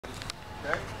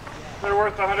they're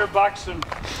worth $100, and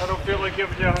I don't feel like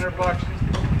giving you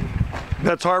 $100.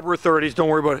 That's Harbor Authorities, don't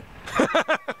worry about it.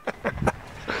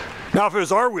 Now if it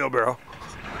was our wheelbarrow.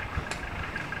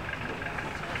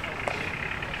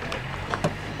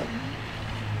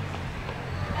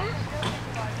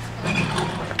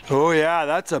 Oh yeah,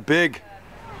 that's a big...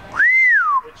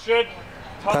 It should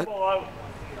tumble out.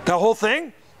 The whole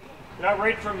thing? Yeah,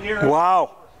 right from here.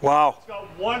 Wow, wow. It's got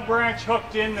one branch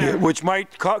hooked in there. Which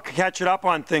might catch it up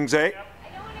on things, eh? Yep.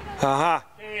 Uh-huh.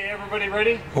 Hey, everybody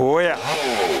ready? Oh yeah.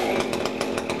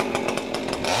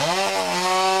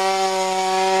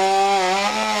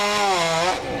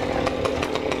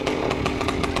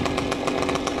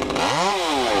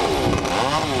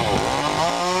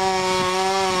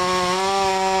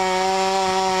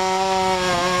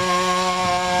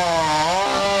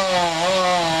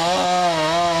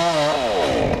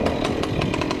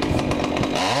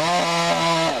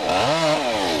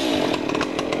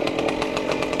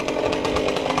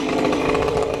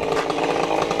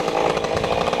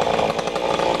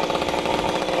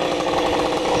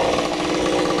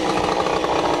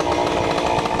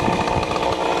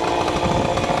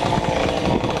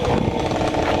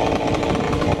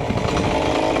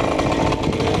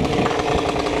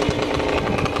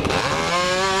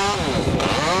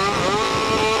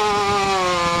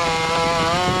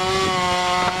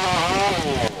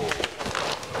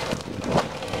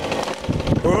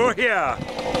 Oh yeah.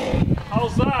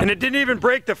 How's that? And it didn't even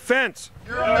break the fence.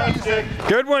 You're amazing.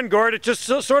 Good one, Gord. It just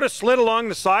sort of slid along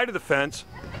the side of the fence.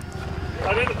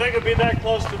 I didn't think it'd be that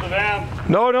close to the van.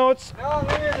 No, it's...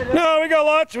 No, we got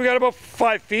lots. We got about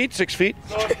 5 feet, 6 feet.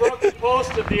 So it broke the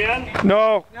post at the end?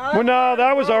 No, well, no,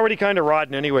 that was already kind of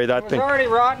rotten anyway, that thing. It was already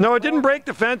rotten. No, it didn't break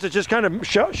the fence. It just kind of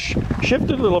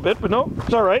shifted a little bit, but no,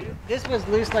 it's all right. This was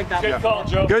loose like that. Good call,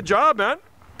 Joe. Good job, man.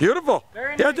 Beautiful.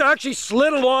 Very Yeah, it actually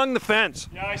slid along the fence.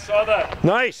 Yeah, I saw that.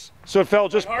 Nice. So it fell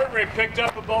just... My heart rate picked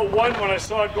up about 1 when I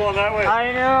saw it going that way.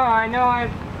 I know.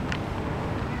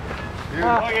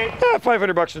 Okay. Yeah,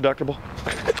 $500 deductible.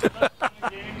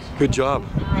 Good job.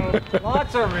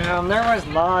 Lots of room. There was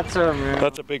lots of room.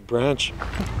 That's a big branch.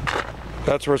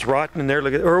 That's where it's rotten in there.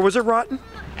 Look at, or was it rotten?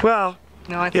 Well,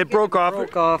 No, I think it broke off.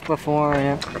 Broke off before.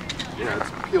 Yeah. Yeah,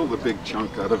 it's peeled a big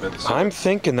chunk out of it. So I'm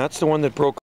thinking that's the one that broke